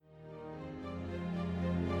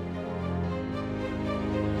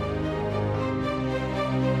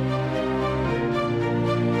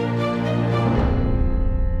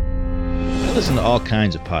listen to all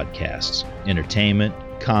kinds of podcasts: entertainment,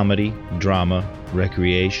 comedy, drama,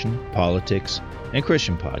 recreation, politics, and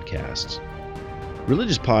Christian podcasts.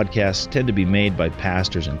 Religious podcasts tend to be made by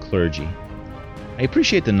pastors and clergy. I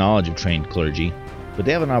appreciate the knowledge of trained clergy, but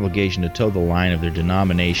they have an obligation to toe the line of their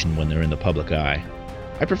denomination when they're in the public eye.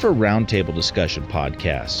 I prefer roundtable discussion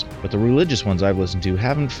podcasts, but the religious ones I've listened to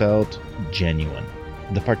haven't felt genuine.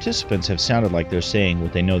 The participants have sounded like they're saying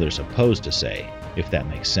what they know they're supposed to say, if that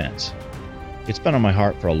makes sense. It's been on my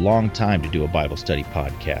heart for a long time to do a Bible study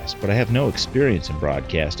podcast, but I have no experience in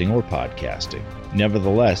broadcasting or podcasting.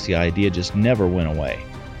 Nevertheless, the idea just never went away.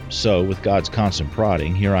 So, with God's constant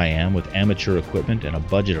prodding, here I am with amateur equipment and a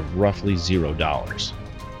budget of roughly $0.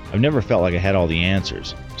 I've never felt like I had all the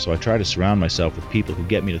answers, so I try to surround myself with people who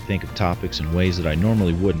get me to think of topics in ways that I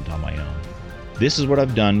normally wouldn't on my own. This is what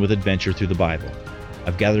I've done with Adventure Through the Bible.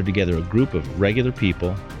 I've gathered together a group of regular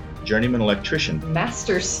people, journeyman electrician,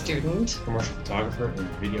 master's student, commercial photographer and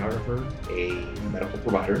videographer, a medical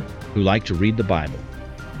provider, who like to read the Bible.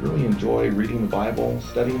 Really enjoy reading the Bible,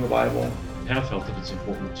 studying the Bible. I have felt that it's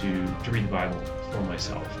important to read the Bible for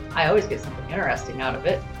myself. I always get something interesting out of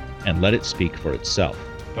it. And let it speak for itself.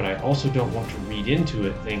 But I also don't want to read into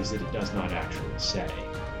it things that it does not actually say.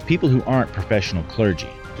 People who aren't professional clergy.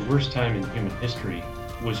 The worst time in human history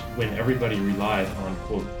was when everybody relied on,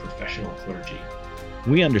 quote, professional clergy.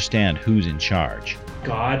 We understand who's in charge.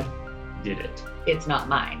 God did it. It's not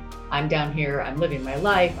mine. I'm down here, I'm living my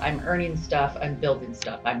life, I'm earning stuff, I'm building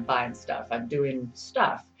stuff, I'm buying stuff, I'm doing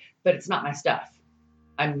stuff, but it's not my stuff.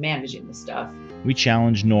 I'm managing the stuff. We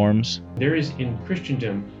challenge norms. There is in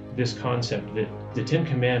Christendom this concept that the Ten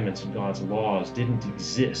Commandments and God's laws didn't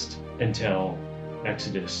exist until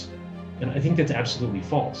Exodus, and I think that's absolutely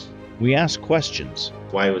false. We ask questions.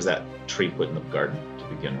 Why was that tree put in the garden to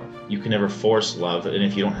begin with? You can never force love, and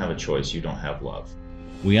if you don't have a choice, you don't have love.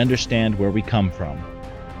 We understand where we come from.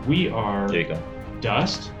 We are There you go.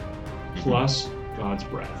 dust plus God's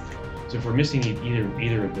breath. So if we're missing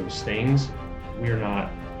either of those things, we are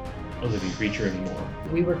not a living creature anymore.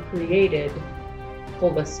 We were created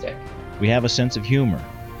holistic. We have a sense of humor.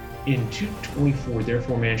 In 2:24,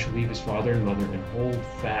 therefore man shall leave his father and mother and hold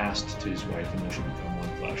fast to his wife, and they shall become one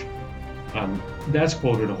flesh. That's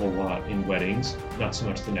quoted a whole lot in weddings, not so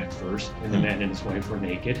much the next verse. And the man and his wife were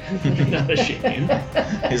naked, not ashamed.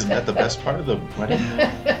 Isn't that the best part of the wedding?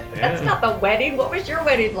 That's not the wedding. What was your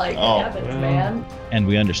wedding like? Oh, Heavens, well. man. And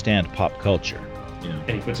we understand pop culture. Yeah.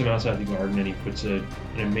 And he puts him outside the garden, and he puts an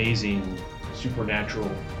amazing supernatural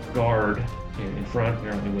guard in front,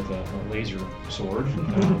 apparently with a laser sword.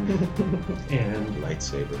 And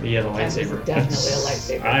Lightsaber. yeah, the That was lightsaber. definitely a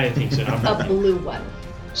lightsaber. I think so. A blue one.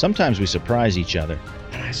 Sometimes we surprise each other.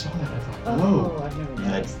 And I saw that, I thought, Oh, whoa. I've never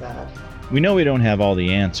noticed that. We know we don't have all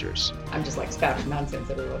the answers, I'm just like spouting nonsense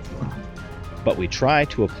every once in a while. but we try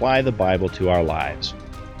to apply the Bible to our lives.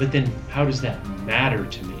 But then how does that matter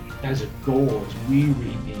to me? As a goal, as we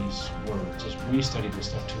read these words, as we study this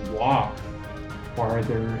stuff, to walk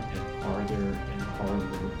farther and farther and farther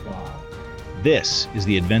with God. This is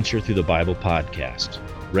the Adventure Through the Bible podcast.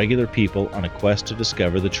 Regular people on a quest to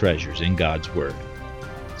discover the treasures in God's Word.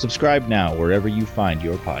 Subscribe now wherever you find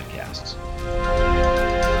your podcasts.